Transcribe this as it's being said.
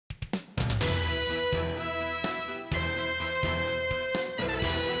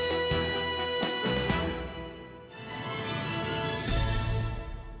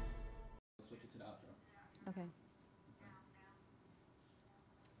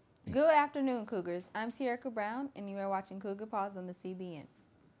Good afternoon, Cougars. I'm 20Cougar Brown, and you are watching Cougar Paws on the CBN.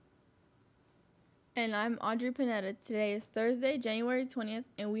 And I'm Audrey Panetta. Today is Thursday, January 20th,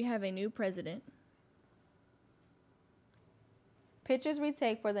 and we have a new president. Pictures we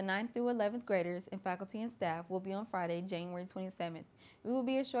take for the 9th through 11th graders and faculty and staff will be on Friday, January 27th. It will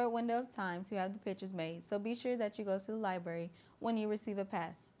be a short window of time to have the pictures made, so be sure that you go to the library when you receive a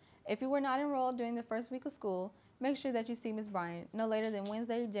pass. If you were not enrolled during the first week of school, make sure that you see Ms. Bryant no later than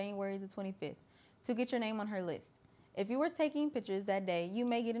Wednesday, January the 25th, to get your name on her list. If you were taking pictures that day, you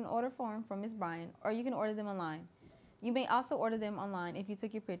may get an order form from Ms. Bryant, or you can order them online. You may also order them online if you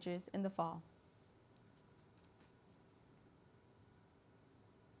took your pictures in the fall.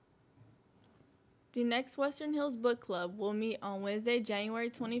 The next Western Hills Book Club will meet on Wednesday, January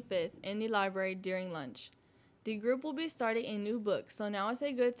 25th in the library during lunch. The group will be starting a new book, so now is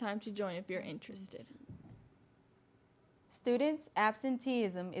a good time to join if you're interested. Students,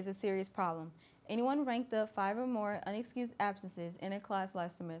 absenteeism is a serious problem. Anyone ranked up 5 or more unexcused absences in a class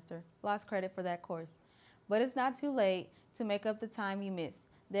last semester lost credit for that course. But it's not too late to make up the time you missed.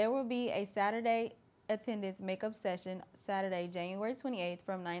 There will be a Saturday attendance makeup session Saturday, January 28th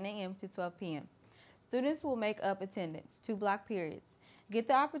from 9 a.m. to 12 p.m. Students will make up attendance, 2 block periods. Get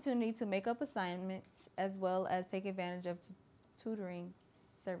the opportunity to make up assignments as well as take advantage of tutoring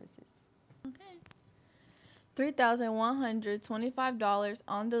services. Okay. $3,125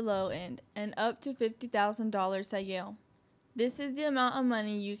 on the low end and up to $50,000 at Yale. This is the amount of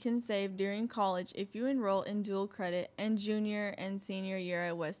money you can save during college if you enroll in dual credit and junior and senior year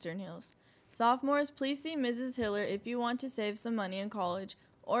at Western Hills. Sophomores, please see Mrs. Hiller if you want to save some money in college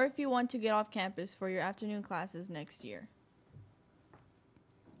or if you want to get off campus for your afternoon classes next year.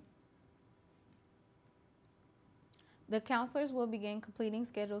 The counselors will begin completing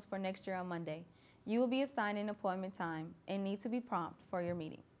schedules for next year on Monday. You will be assigned an appointment time and need to be prompt for your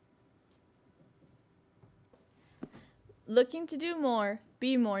meeting. Looking to do more,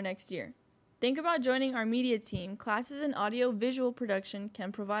 be more next year. Think about joining our media team. Classes in audio-visual production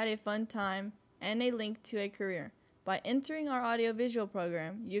can provide a fun time and a link to a career. By entering our audio-visual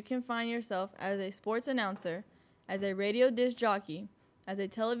program, you can find yourself as a sports announcer, as a radio disc jockey, as a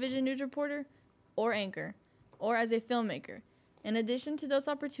television news reporter or anchor, or as a filmmaker. In addition to those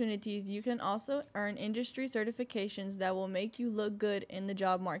opportunities, you can also earn industry certifications that will make you look good in the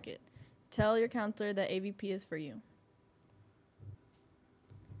job market. Tell your counselor that AVP is for you.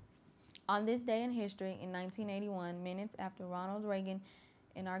 On this day in history, in 1981, minutes after Ronald Reagan's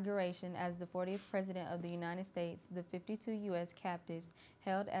inauguration as the 40th President of the United States, the 52 U.S. captives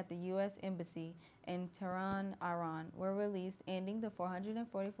held at the U.S. Embassy in Tehran, Iran, were released, ending the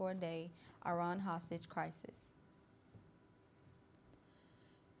 444-day Iran hostage crisis.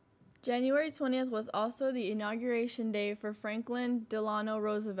 January 20th was also the inauguration day for Franklin Delano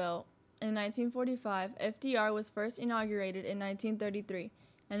Roosevelt. In 1945, FDR was first inaugurated in 1933,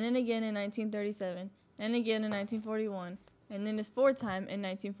 and then again in 1937, and again in 1941, and then his 4th time in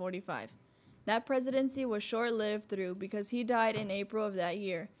 1945. That presidency was short-lived through because he died in April of that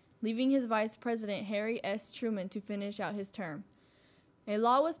year, leaving his vice president Harry S. Truman to finish out his term. A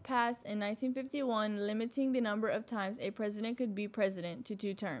law was passed in 1951 limiting the number of times a president could be president to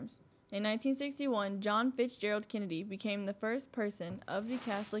 2 terms. In 1961, John Fitzgerald Kennedy became the first person of the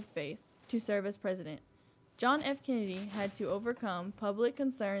Catholic faith to serve as president. John F. Kennedy had to overcome public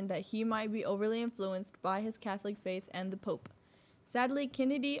concern that he might be overly influenced by his Catholic faith and the Pope. Sadly,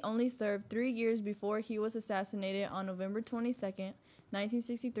 Kennedy only served 3 years before he was assassinated on November 22,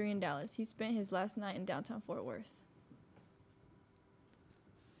 1963 in Dallas. He spent his last night in downtown Fort Worth.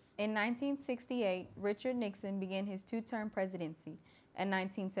 In 1968, Richard Nixon began his 2-term presidency. In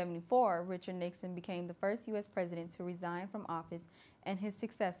 1974, Richard Nixon became the first U.S. president to resign from office, and his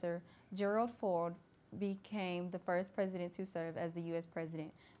successor, Gerald Ford, became the first president to serve as the U.S.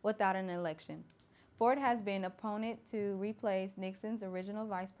 president without an election. Ford has been opponent to replace Nixon's original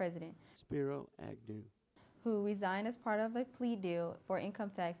vice president, Spiro Agnew, who resigned as part of a plea deal for income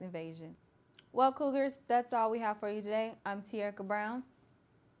tax evasion. Well, Cougars, that's all we have for you today. I'm 20Cougar Brown.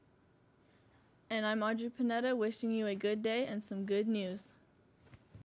 And I'm Audrey Panetta, wishing you a good day and some good news.